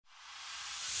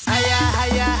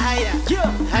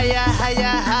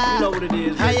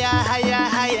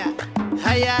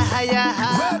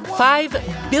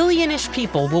5 billion-ish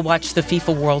people will watch the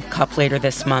FIFA World Cup later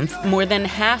this month, more than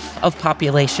half of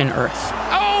population Earth.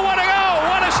 Oh, what a goal!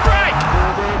 What a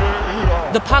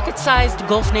strike! The pocket-sized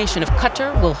Gulf nation of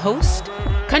Qatar will host.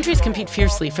 Countries compete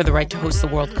fiercely for the right to host the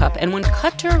World Cup, and when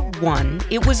Qatar won,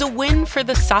 it was a win for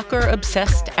the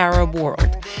soccer-obsessed Arab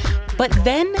world. But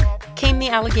then came the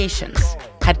allegations.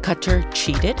 Had Qatar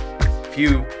cheated? If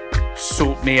you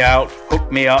sort me out,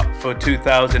 hook me up for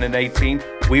 2018,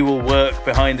 we will work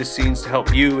behind the scenes to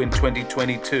help you in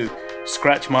 2022.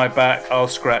 Scratch my back, I'll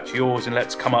scratch yours, and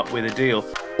let's come up with a deal.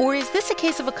 Or is this a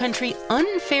case of a country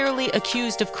unfairly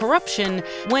accused of corruption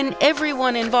when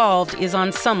everyone involved is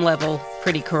on some level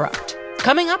pretty corrupt?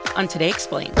 Coming up on Today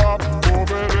Explained.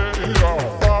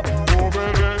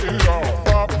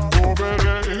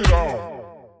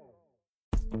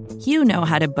 You know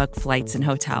how to book flights and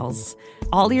hotels.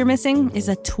 All you're missing is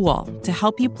a tool to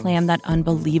help you plan that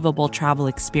unbelievable travel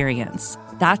experience.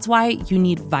 That's why you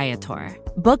need Viator.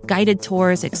 Book guided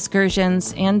tours,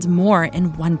 excursions, and more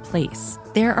in one place.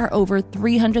 There are over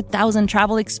 300,000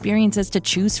 travel experiences to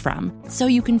choose from, so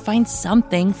you can find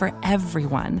something for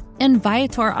everyone. And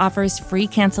Viator offers free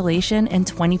cancellation and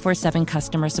 24/7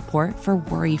 customer support for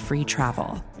worry-free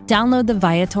travel. Download the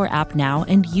Viator app now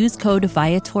and use code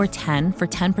Viator10 for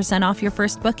 10% off your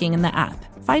first booking in the app.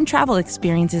 Find travel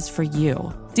experiences for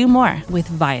you. Do more with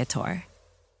Viator.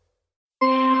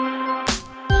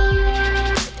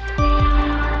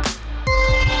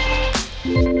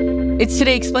 It's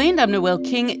Today Explained. I'm Noelle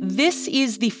King. This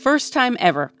is the first time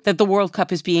ever that the World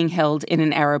Cup is being held in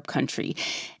an Arab country.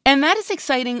 And that is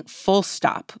exciting, full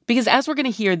stop. Because as we're going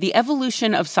to hear, the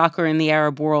evolution of soccer in the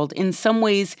Arab world in some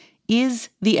ways is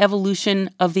the evolution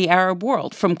of the Arab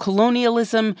world, from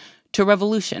colonialism to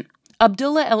revolution.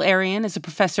 Abdullah El-Arian is a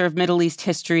professor of Middle East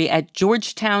history at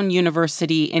Georgetown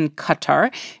University in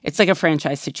Qatar. It's like a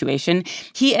franchise situation.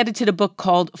 He edited a book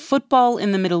called Football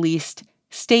in the Middle East: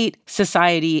 State,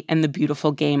 Society, and the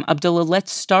Beautiful Game. Abdullah,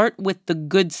 let's start with the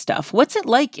good stuff. What's it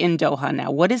like in Doha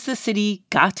now? What has the city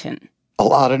gotten? A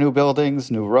lot of new buildings,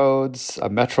 new roads, a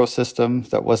metro system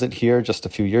that wasn't here just a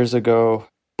few years ago.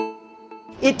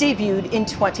 It debuted in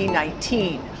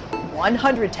 2019.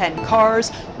 110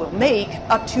 cars will make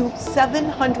up to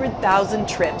 700,000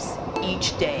 trips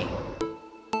each day.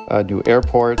 A new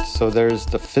airport, so there's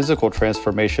the physical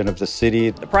transformation of the city.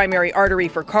 The primary artery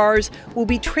for cars will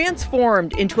be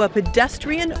transformed into a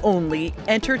pedestrian-only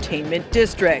entertainment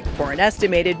district for an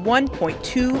estimated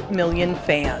 1.2 million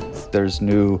fans. There's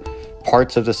new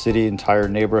parts of the city, entire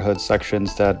neighborhood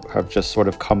sections that have just sort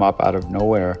of come up out of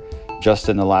nowhere just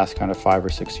in the last kind of 5 or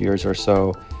 6 years or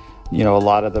so. You know, a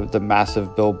lot of the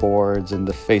massive billboards and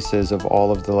the faces of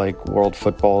all of the world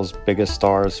football's biggest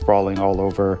stars sprawling all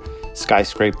over,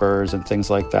 skyscrapers and things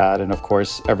like that. And of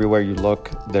course, everywhere you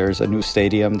look, there's a new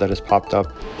stadium that has popped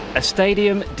up. A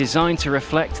stadium designed to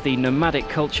reflect the nomadic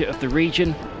culture of the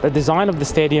region. The design of the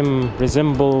stadium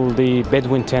resembled the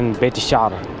Bedouin tent Beit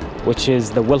Sha'ar, which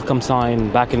is the welcome sign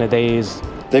back in the days.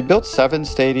 They built 7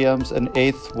 stadiums, an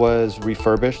 8th was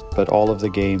refurbished, but all of the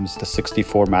games, the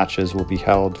 64 matches, will be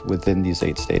held within these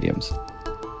 8 stadiums.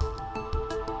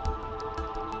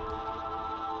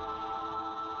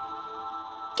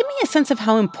 Give me a sense of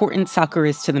how important soccer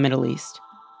is to the Middle East.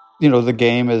 You know, the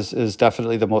game is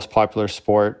definitely the most popular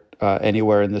sport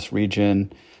anywhere in this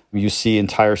region. You see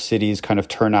entire cities kind of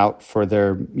turn out for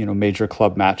their, major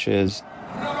club matches.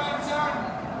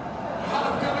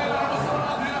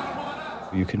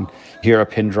 You can hear a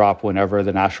pin drop whenever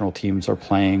the national teams are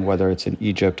playing, whether it's in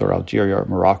Egypt or Algeria or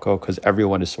Morocco, because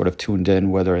everyone is sort of tuned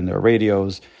in, whether in their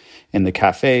radios, in the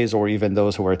cafes, or even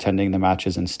those who are attending the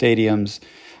matches in stadiums.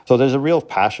 So there's a real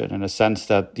passion in a sense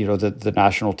that, the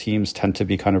national teams tend to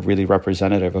be kind of really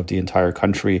representative of the entire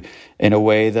country in a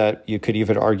way that you could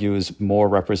even argue is more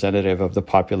representative of the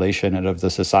population and of the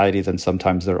society than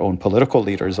sometimes their own political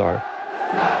leaders are.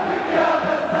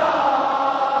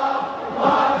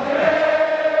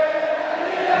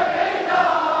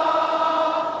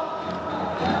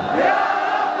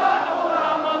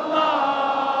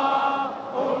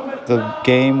 The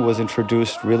game was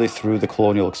introduced really through the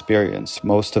colonial experience.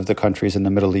 Most of the countries in the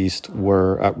Middle East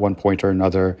were, at one point or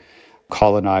another,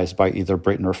 colonized by either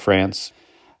Britain or France.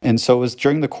 And so it was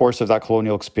during the course of that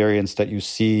colonial experience that you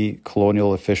see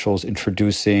colonial officials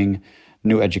introducing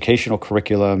new educational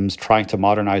curriculums, trying to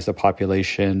modernize the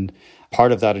population.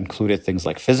 Part of that included things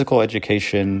like physical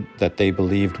education that they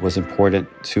believed was important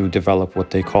to develop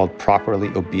what they called properly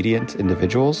obedient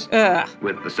individuals.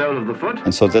 With the sole of the foot.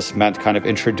 And so this meant kind of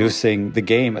introducing the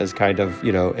game as kind of,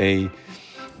 a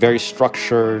very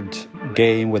structured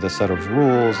game with a set of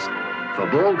rules. For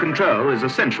ball control is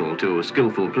essential to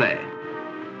skillful play.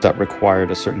 that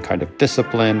required a certain kind of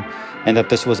discipline, and that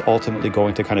this was ultimately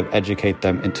going to kind of educate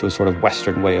them into a sort of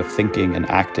Western way of thinking and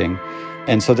acting.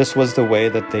 And so this was the way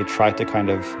that they tried to kind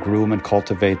of groom and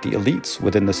cultivate the elites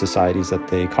within the societies that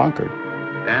they conquered.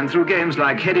 And through games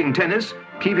like heading tennis,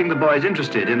 keeping the boys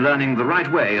interested in learning the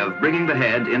right way of bringing the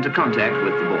head into contact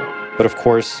with the ball. But of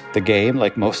course, the game,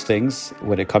 like most things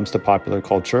when it comes to popular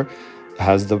culture,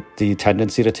 has the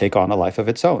tendency to take on a life of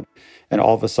its own. And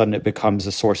all of a sudden it becomes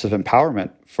a source of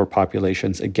empowerment for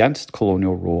populations against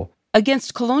colonial rule.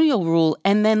 Against colonial rule,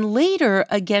 and then later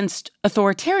against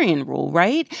authoritarian rule,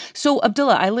 right? So,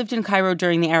 Abdullah, I lived in Cairo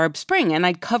during the Arab Spring, and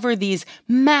I'd cover these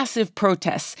massive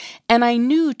protests, and I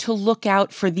knew to look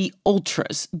out for the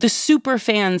ultras, the super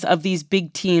fans of these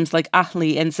big teams like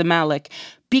Ahli and Zamalek,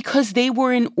 because they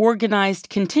were an organized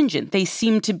contingent. They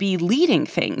seemed to be leading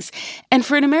things. And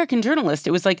for an American journalist,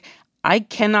 it was like, I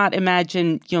cannot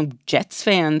imagine, Jets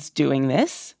fans doing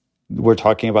this. We're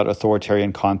talking about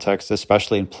authoritarian contexts,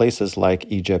 especially in places like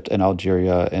Egypt and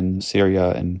Algeria and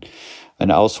Syria and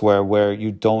elsewhere, where you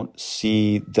don't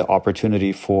see the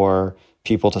opportunity for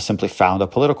people to simply found a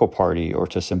political party or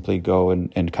to simply go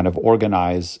and kind of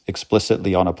organize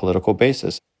explicitly on a political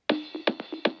basis.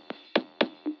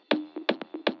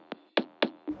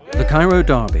 The Cairo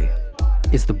Derby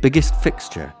is the biggest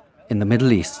fixture in the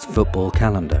Middle East's football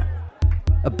calendar.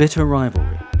 A bitter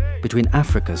rivalry between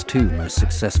Africa's two most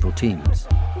successful teams,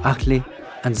 Ahli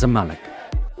and Zamalek.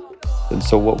 And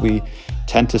so what we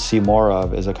tend to see more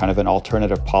of is a kind of an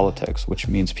alternative politics, which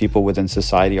means people within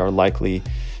society are likely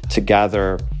to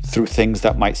gather through things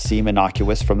that might seem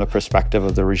innocuous from the perspective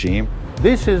of the regime.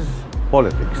 This is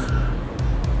politics.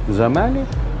 Zamalek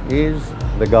is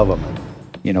the government.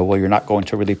 You're not going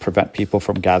to really prevent people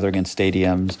from gathering in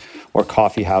stadiums or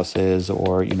coffee houses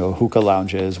or, hookah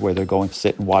lounges where they're going to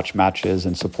sit and watch matches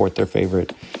and support their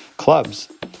favorite clubs.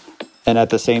 And at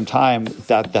the same time,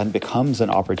 that then becomes an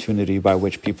opportunity by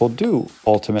which people do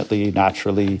ultimately,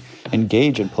 naturally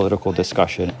engage in political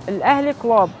discussion. Al-Ahli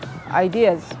Club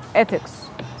ideas, ethics,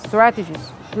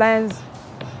 strategies, plans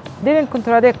didn't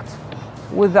contradict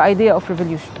with the idea of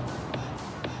revolution.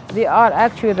 They are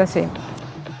actually the same.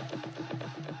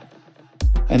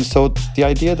 And so the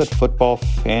idea that football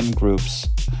fan groups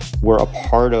were a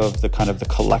part of the kind of the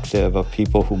collective of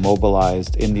people who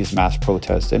mobilized in these mass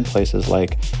protests in places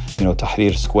like,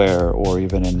 Tahrir Square, or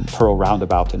even in Pearl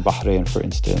Roundabout in Bahrain, for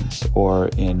instance, or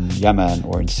in Yemen,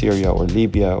 or in Syria, or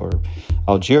Libya, or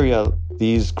Algeria,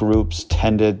 these groups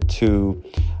tended to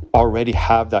already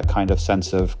have that kind of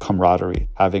sense of camaraderie,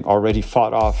 having already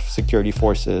fought off security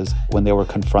forces when they were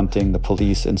confronting the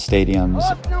police in stadiums.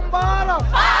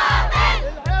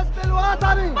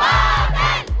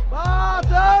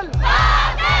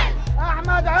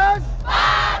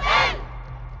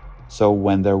 So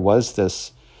when there was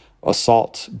this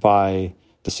assault by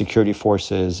the security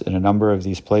forces in a number of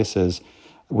these places,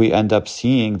 we end up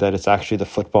seeing that it's actually the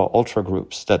football ultra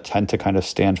groups that tend to kind of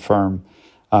stand firm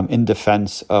in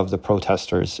defense of the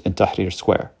protesters in Tahrir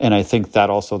Square. And I think that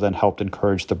also then helped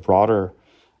encourage the broader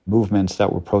movements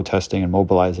that were protesting and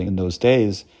mobilizing in those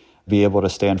days be able to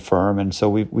stand firm. And so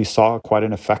we saw quite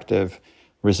an effective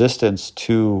resistance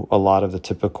to a lot of the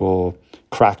typical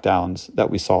crackdowns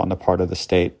that we saw on the part of the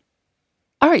state.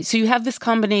 All right, so you have this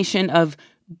combination of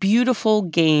beautiful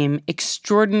game,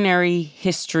 extraordinary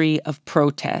history of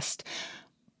protest.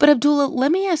 But Abdullah,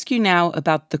 let me ask you now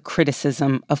about the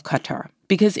criticism of Qatar,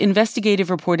 because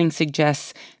investigative reporting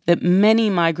suggests that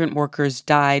many migrant workers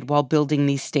died while building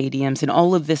these stadiums and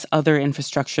all of this other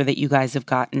infrastructure that you guys have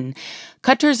gotten.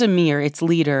 Qatar's emir, its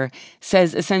leader,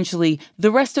 says essentially the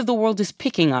rest of the world is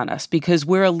picking on us because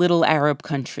we're a little Arab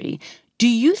country. Do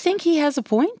you think he has a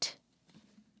point?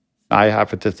 I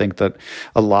happen to think that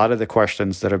a lot of the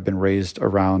questions that have been raised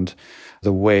around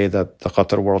the way that the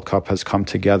Qatar World Cup has come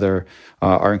together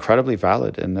are incredibly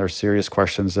valid, and they're serious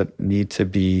questions that need to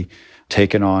be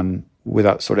taken on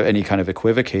without sort of any kind of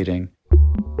equivocating.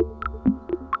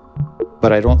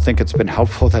 But I don't think it's been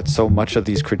helpful that so much of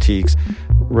these critiques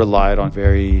relied on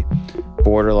very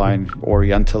borderline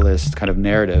Orientalist kind of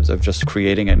narratives of just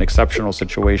creating an exceptional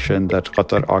situation that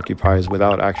Qatar occupies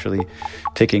without actually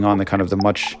taking on the kind of the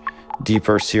much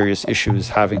deeper, serious issues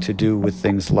having to do with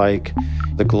things like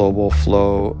the global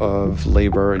flow of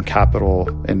labor and capital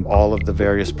and all of the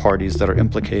various parties that are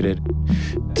implicated.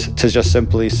 To just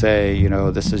simply say,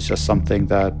 this is just something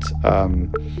that,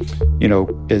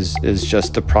 is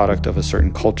just the product of a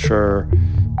certain culture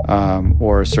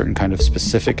or a certain kind of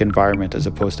specific environment, as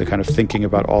opposed to kind of thinking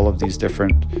about all of these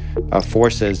different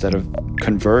forces that have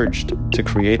converged to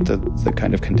create the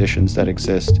kind of conditions that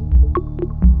exist.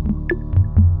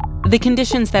 The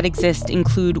conditions that exist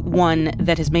include one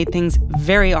that has made things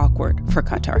very awkward for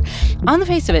Qatar. On the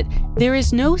face of it, there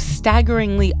is no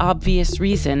staggeringly obvious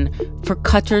reason for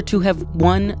Qatar to have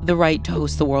won the right to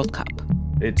host the World Cup.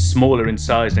 It's smaller in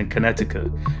size than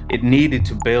Connecticut. It needed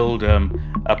to build a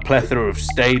plethora of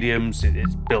stadiums.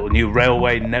 It's built a new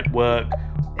railway network.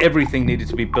 Everything needed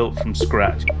to be built from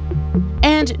scratch.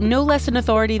 And no less an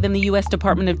authority than the U.S.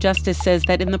 Department of Justice says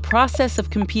that in the process of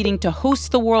competing to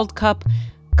host the World Cup,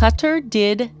 Qatar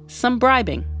did some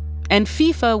bribing, and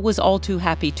FIFA was all too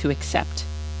happy to accept.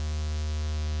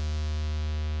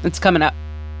 It's coming up.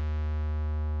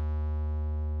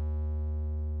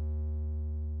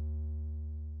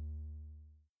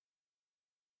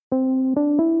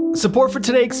 Support for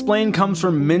Today Explained comes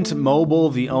from Mint Mobile,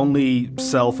 the only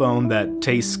cell phone that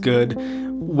tastes good.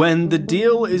 When the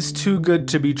deal is too good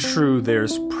to be true,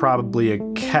 there's probably a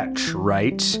catch,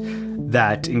 right?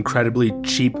 That incredibly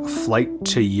cheap flight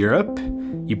to Europe?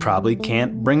 You probably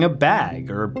can't bring a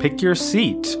bag or pick your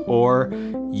seat or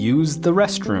use the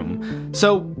restroom.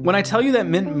 So when I tell you that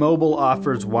Mint Mobile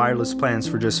offers wireless plans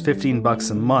for just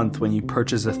 $15 a month when you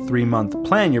purchase a 3-month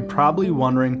plan, you're probably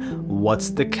wondering, what's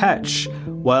the catch?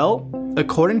 Well,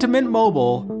 according to Mint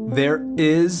Mobile, there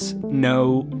is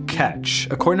no catch.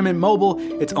 According to Mint Mobile,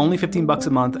 it's only $15 a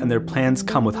month, and their plans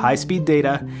come with high-speed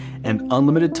data and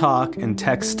unlimited talk and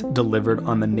text delivered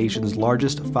on the nation's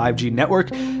largest 5G network.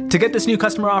 To get this new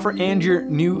customer offer and your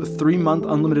new 3-month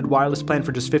unlimited wireless plan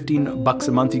for just $15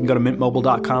 a month, you can go to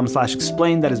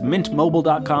mintmobile.com/explain. That is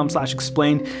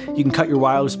mintmobile.com/explain. You can cut your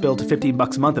wireless bill to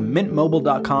 $15 a month at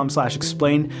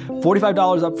mintmobile.com/explain.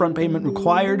 $45 upfront payment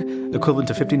required, equivalent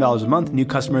to $15 a month. New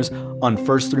customers on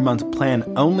first 3-month plan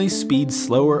only. Speed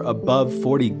slower above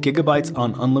 40 gigabytes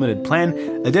on unlimited plan.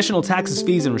 Additional taxes,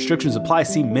 fees, and restrictions apply.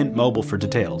 See Mint Mobile for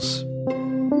details.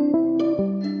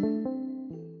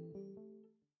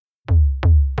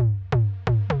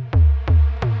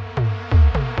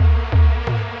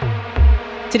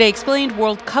 Today Explained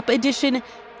World Cup edition.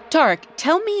 Tariq,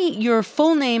 tell me your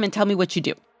full name and tell me what you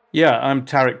do. Yeah, I'm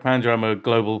Tariq Panja. I'm a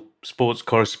global sports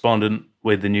correspondent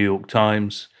with the New York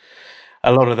Times.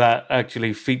 A lot of that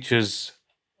actually features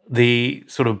the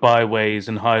sort of byways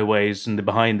and highways and the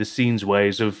behind-the-scenes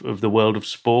ways of the world of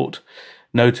sport,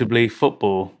 notably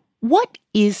football. What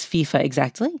is FIFA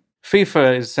exactly?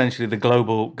 FIFA is essentially the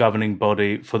global governing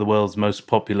body for the world's most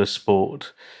popular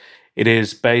sport. It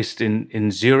is based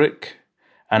in Zurich,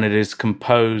 and it is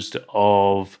composed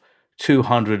of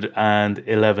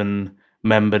 211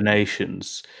 member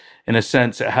nations. In a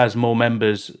sense, it has more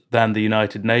members than the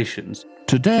United Nations.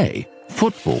 Today,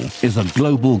 football is a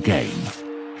global game.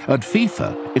 At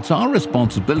FIFA, it's our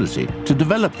responsibility to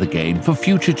develop the game for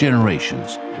future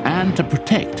generations and to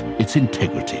protect its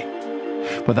integrity.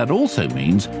 But that also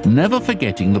means never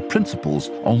forgetting the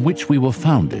principles on which we were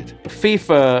founded.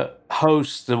 FIFA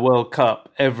hosts the World Cup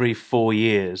every 4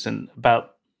 years, and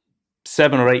about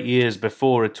 7 or 8 years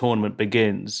before a tournament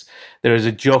begins, there is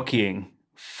a jockeying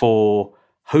for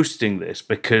hosting this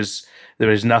because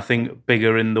there is nothing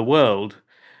bigger in the world,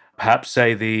 perhaps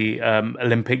say the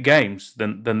Olympic Games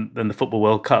than the Football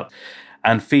World Cup.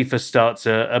 And FIFA starts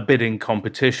a bidding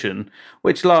competition,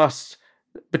 which lasts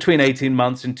between 18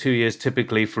 months and 2 years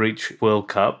typically for each World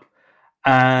Cup,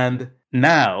 and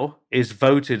now is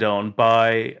voted on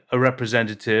by a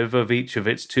representative of each of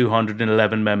its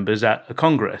 211 members at a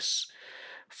Congress.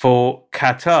 For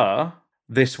Qatar,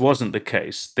 this wasn't the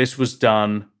case. This was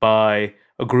done by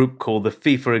a group called the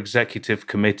FIFA Executive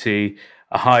Committee,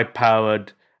 a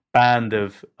high-powered band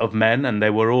of men, and they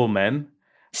were all men.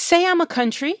 Say I'm a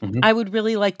country, I would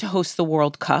really like to host the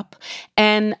World Cup,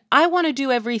 and I want to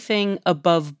do everything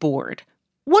above board.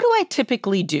 What do I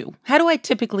typically do? How do I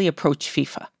typically approach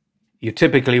FIFA? You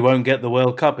typically won't get the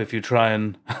World Cup if you try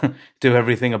and do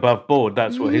everything above board.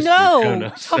 That's what history has shown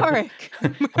us. Tariq.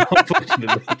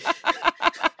 Unfortunately.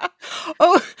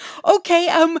 Oh, okay.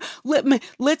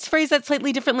 Let's phrase that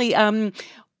slightly differently.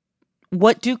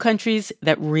 What do countries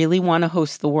that really want to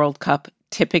host the World Cup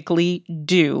typically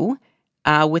do,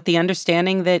 with the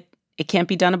understanding that it can't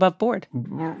be done above board?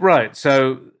 Right.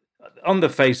 So, on the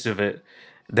face of it,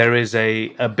 there is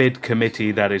a bid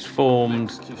committee that is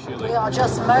formed. We are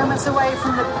just moments away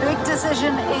from the big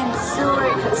decision in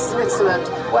Zurich, Switzerland,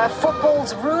 where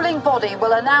football's ruling body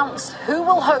will announce who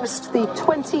will host the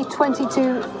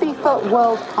 2022 FIFA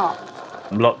World Cup.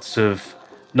 Lots of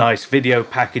nice video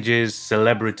packages,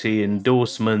 celebrity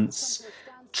endorsements,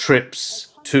 trips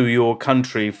to your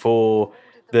country for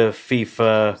the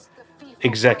FIFA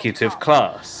executive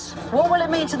class. What will it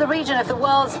mean to the region if the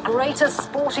world's greatest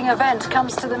sporting event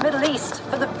comes to the Middle East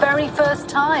for the very first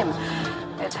time?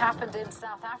 It happened in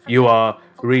South Africa. You are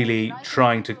really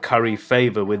trying to curry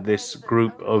favor with this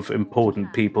group of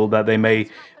important people that they may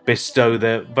bestow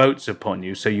their votes upon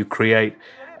you. So you create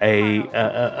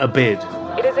a bid.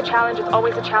 It is a challenge. It's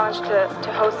always a challenge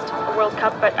to host a World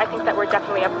Cup, but I think that we're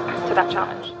definitely up to that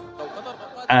challenge.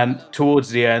 And towards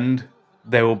the end,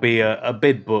 there will be a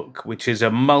bid book, which is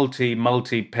a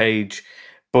multi-page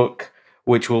book,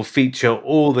 which will feature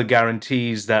all the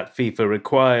guarantees that FIFA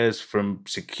requires, from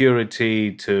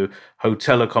security to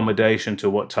hotel accommodation to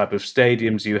what type of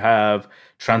stadiums you have,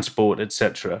 transport,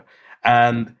 etc.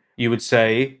 And you would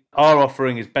say, our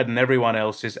offering is better than everyone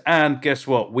else's. And guess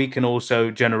what? We can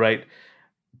also generate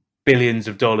billions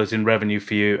of dollars in revenue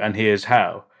for you. And here's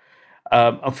how.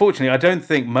 Unfortunately, I don't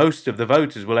think most of the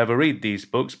voters will ever read these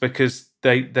books because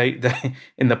they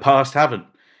in the past haven't.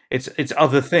 It's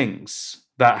other things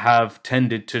that have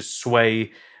tended to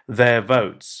sway their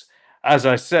votes. As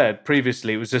I said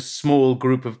previously, it was a small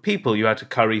group of people you had to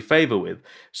curry favor with.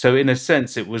 So in a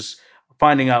sense, it was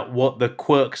finding out what the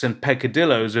quirks and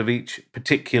peccadillos of each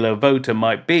particular voter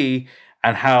might be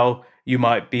and how you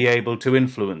might be able to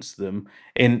influence them.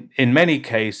 In many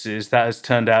cases, that has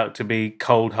turned out to be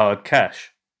cold, hard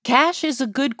cash. Cash is a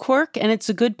good quirk and it's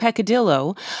a good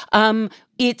peccadillo.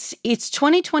 It's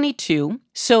 2022,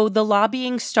 so the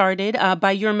lobbying started,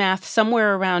 by your math,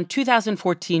 somewhere around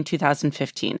 2014,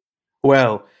 2015.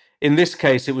 Well, in this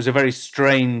case, it was a very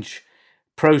strange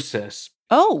process.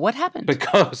 Oh, what happened?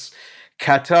 Because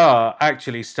Qatar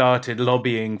actually started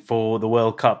lobbying for the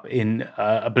World Cup in,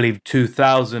 I believe,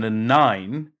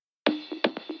 2009.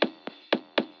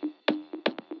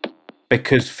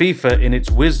 Because FIFA, in its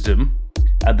wisdom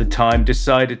at the time,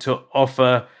 decided to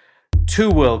offer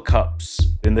 2 World Cups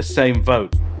in the same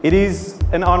vote. It is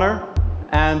an honor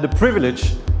and a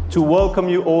privilege to welcome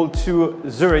you all to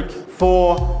Zurich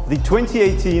for the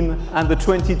 2018 and the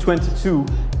 2022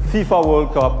 FIFA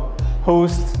World Cup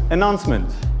host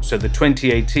announcement. So the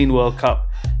 2018 World Cup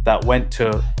that went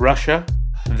to Russia,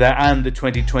 and the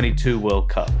 2022 World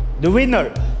Cup. The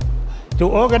winner to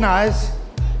organize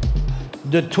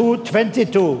the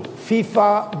 2022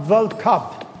 FIFA World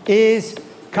Cup is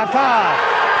Qatar.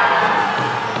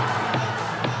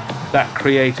 That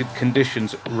created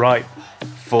conditions ripe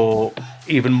for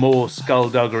even more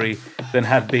skullduggery than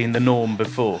had been the norm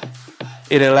before.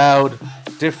 It allowed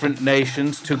different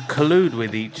nations to collude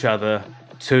with each other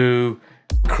to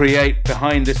create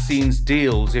behind-the-scenes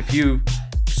deals. If you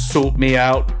sort me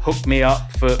out, hook me up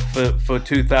for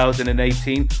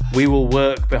 2018, we will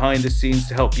work behind the scenes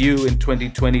to help you in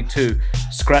 2022.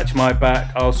 Scratch my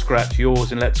back, I'll scratch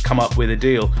yours, and let's come up with a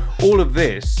deal. All of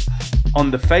this,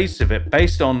 on the face of it,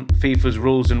 based on FIFA's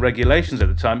rules and regulations at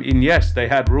the time, and yes, they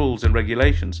had rules and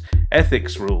regulations,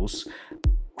 ethics rules,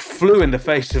 flew in the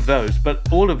face of those, but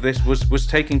all of this was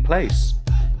taking place.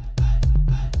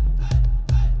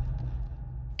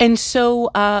 And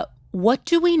so, what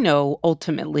do we know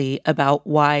ultimately about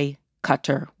why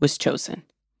Qatar was chosen?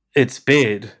 Its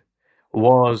bid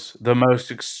was the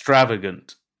most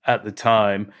extravagant at the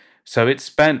time. So it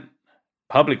spent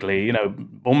publicly,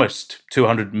 almost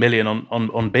 200 million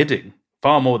on bidding,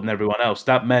 far more than everyone else.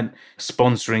 That meant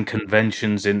sponsoring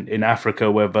conventions in Africa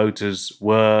where voters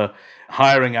were,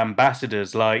 hiring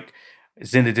ambassadors like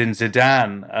Zinedine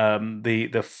Zidane,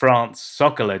 the France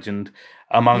soccer legend,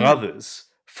 among others,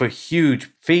 for huge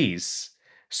fees.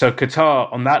 So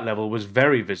Qatar, on that level, was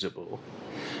very visible.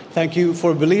 Thank you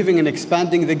for believing in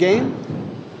expanding the game.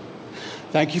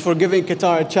 Thank you for giving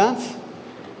Qatar a chance.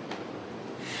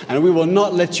 And we will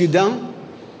not let you down.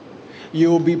 You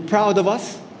will be proud of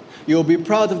us. You will be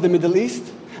proud of the Middle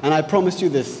East. And I promise you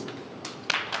this.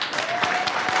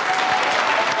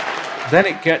 Then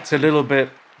it gets a little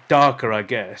bit darker, I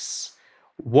guess.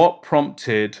 What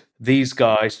prompted these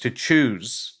guys to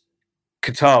choose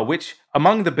Qatar, which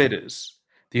among the bidders,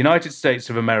 the United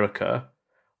States of America,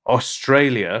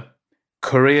 Australia,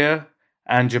 Korea,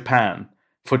 and Japan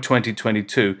for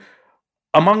 2022,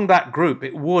 among that group,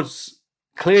 it was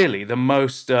clearly the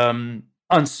most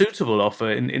unsuitable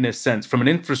offer in a sense. From an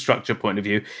infrastructure point of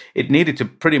view, it needed to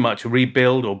pretty much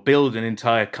rebuild or build an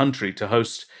entire country to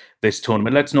host this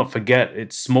tournament. Let's not forget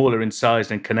it's smaller in size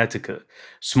than Connecticut,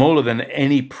 smaller than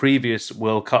any previous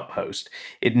World Cup host.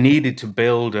 It needed to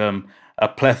build a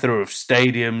plethora of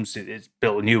stadiums. It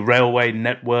built a new railway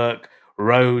network,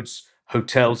 roads,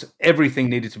 hotels. Everything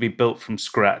needed to be built from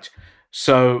scratch.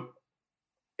 So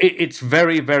it's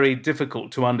very, very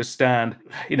difficult to understand,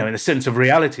 in the sense of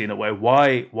reality, in a way,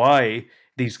 why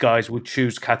these guys would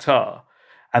choose Qatar.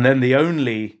 And then the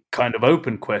only kind of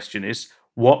open question is,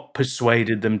 what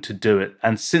persuaded them to do it?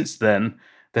 And since then,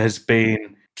 there has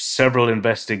been several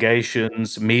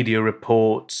investigations, media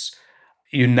reports,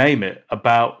 you name it,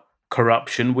 about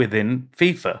corruption within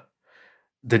FIFA.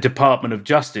 The Department of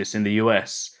Justice in the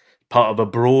US, part of a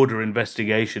broader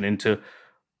investigation into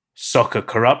soccer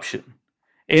corruption,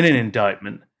 in an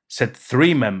indictment said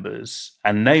 3 members,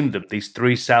 and named them, these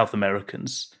 3 South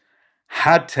Americans,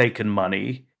 had taken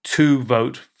money to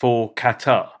vote for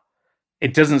Qatar.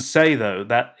 It doesn't say, though,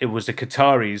 that it was the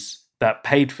Qataris that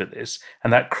paid for this,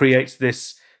 and that creates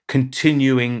this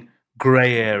continuing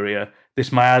grey area,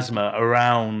 this miasma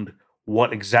around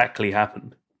what exactly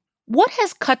happened. What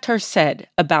has Qatar said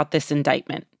about this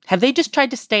indictment? Have they just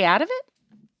tried to stay out of it?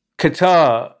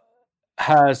 Qatar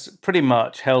has pretty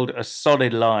much held a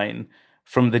solid line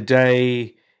from the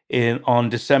day on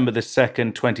December the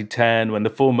 2nd, 2010, when the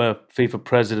former FIFA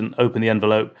president opened the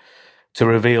envelope to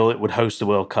reveal it would host the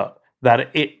World Cup, that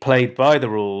it played by the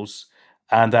rules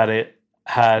and that it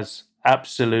has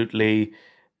absolutely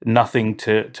nothing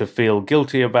to feel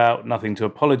guilty about, nothing to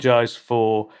apologize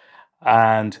for,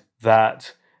 and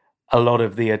that a lot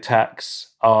of the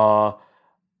attacks are,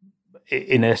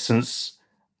 in essence,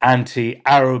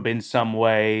 anti-Arab in some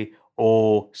way,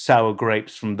 or sour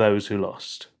grapes from those who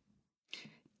lost.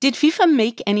 Did FIFA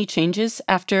make any changes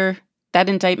after that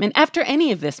indictment? After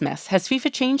any of this mess, has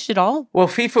FIFA changed at all? Well,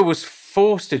 FIFA was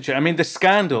forced to change. I mean, the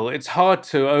scandal, it's hard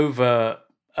to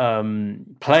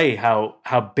play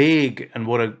how big and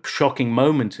what a shocking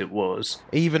moment it was.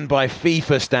 Even by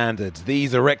FIFA standards,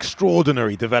 these are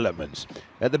extraordinary developments.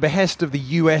 At the behest of the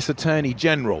US Attorney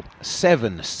General,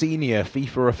 7 senior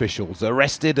FIFA officials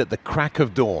arrested at the crack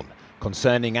of dawn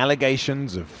concerning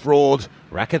allegations of fraud,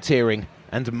 racketeering,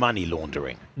 and money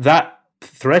laundering. That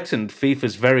threatened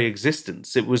FIFA's very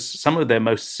existence. It was some of their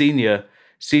most senior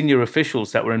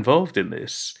officials that were involved in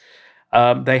this.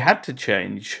 They had to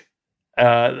change.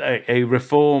 A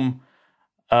reform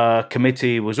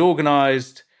committee was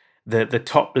organized. The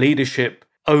top leadership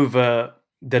over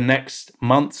the next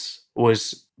months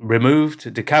was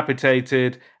removed,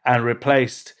 decapitated, and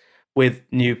replaced with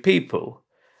new people.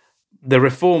 The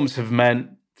reforms have meant,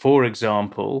 for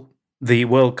example, the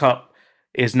World Cup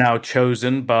is now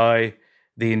chosen by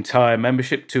the entire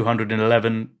membership,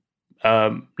 211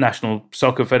 national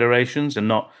soccer federations, and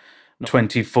not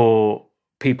 24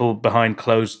 people behind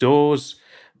closed doors.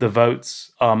 The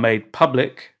votes are made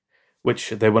public,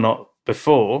 which they were not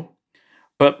before.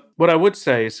 But what I would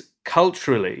say is,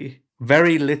 culturally,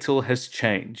 very little has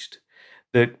changed.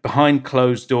 The behind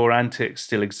closed door antics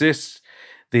still exist.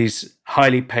 These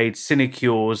highly paid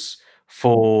sinecures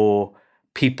for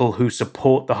people who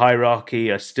support the hierarchy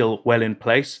are still well in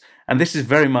place. And this is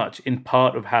very much in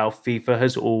part of how FIFA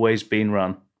has always been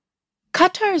run.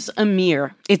 Qatar's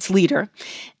Emir, its leader,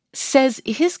 says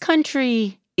his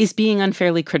country is being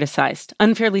unfairly criticized,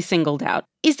 unfairly singled out.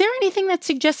 Is there anything that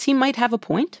suggests he might have a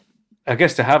point? I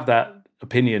guess to have that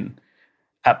opinion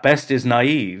at best is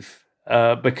naive,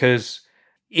 because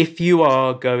if you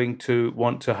are going to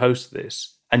want to host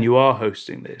this, and you are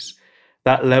hosting this,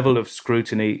 that level of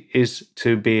scrutiny is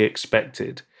to be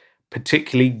expected,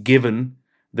 particularly given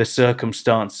the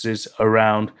circumstances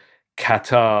around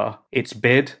Qatar, its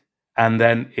bid, and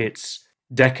then its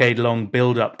decade-long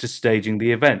build-up to staging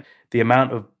the event. The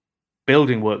amount of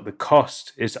building work, the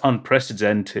cost is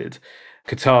unprecedented.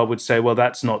 Qatar would say, well,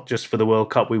 that's not just for the World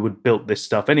Cup. We would build this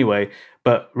stuff anyway.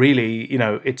 But really,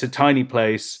 it's a tiny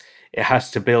place. It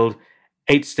has to build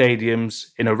 8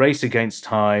 stadiums in a race against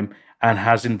time and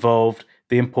has involved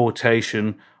the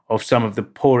importation of some of the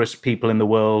poorest people in the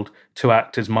world to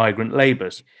act as migrant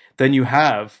labourers. Then you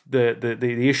have the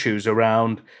issues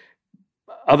around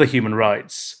other human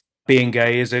rights. Being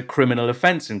gay is a criminal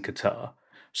offence in Qatar.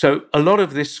 So a lot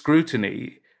of this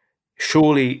scrutiny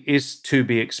surely is to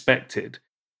be expected.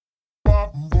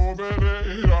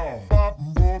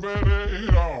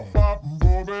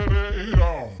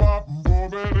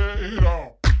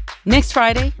 Next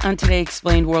Friday on Today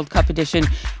Explained World Cup Edition,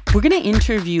 we're going to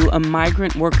interview a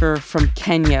migrant worker from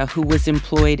Kenya who was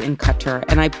employed in Qatar,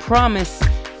 and I promise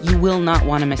you will not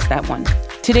want to miss that one.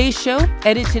 Today's show,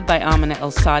 edited by Amina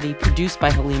El-Sadi, produced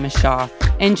by Halima Shah,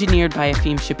 engineered by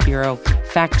Afim Shapiro,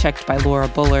 fact-checked by Laura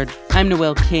Bullard. I'm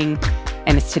Noel King,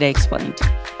 and it's Today Explained.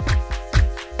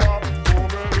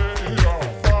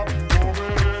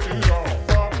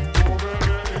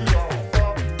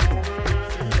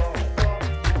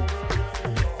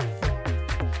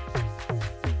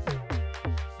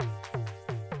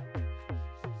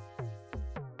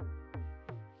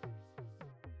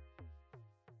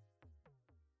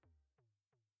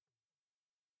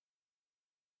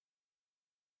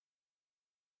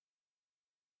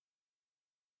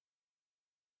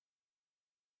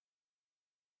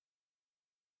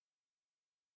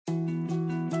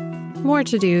 More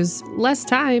to-dos, less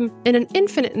time, and an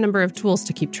infinite number of tools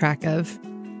to keep track of.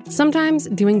 Sometimes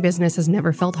doing business has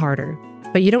never felt harder,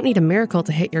 but you don't need a miracle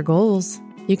to hit your goals.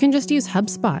 You can just use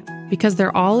HubSpot, because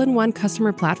their all-in-one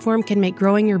customer platform can make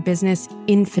growing your business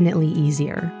infinitely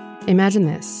easier. Imagine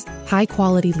this: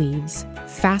 high-quality leads,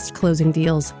 fast closing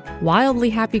deals,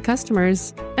 wildly happy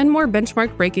customers, and more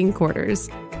benchmark-breaking quarters.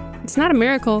 It's not a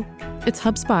miracle, it's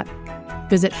HubSpot.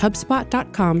 Visit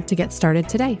HubSpot.com to get started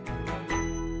today.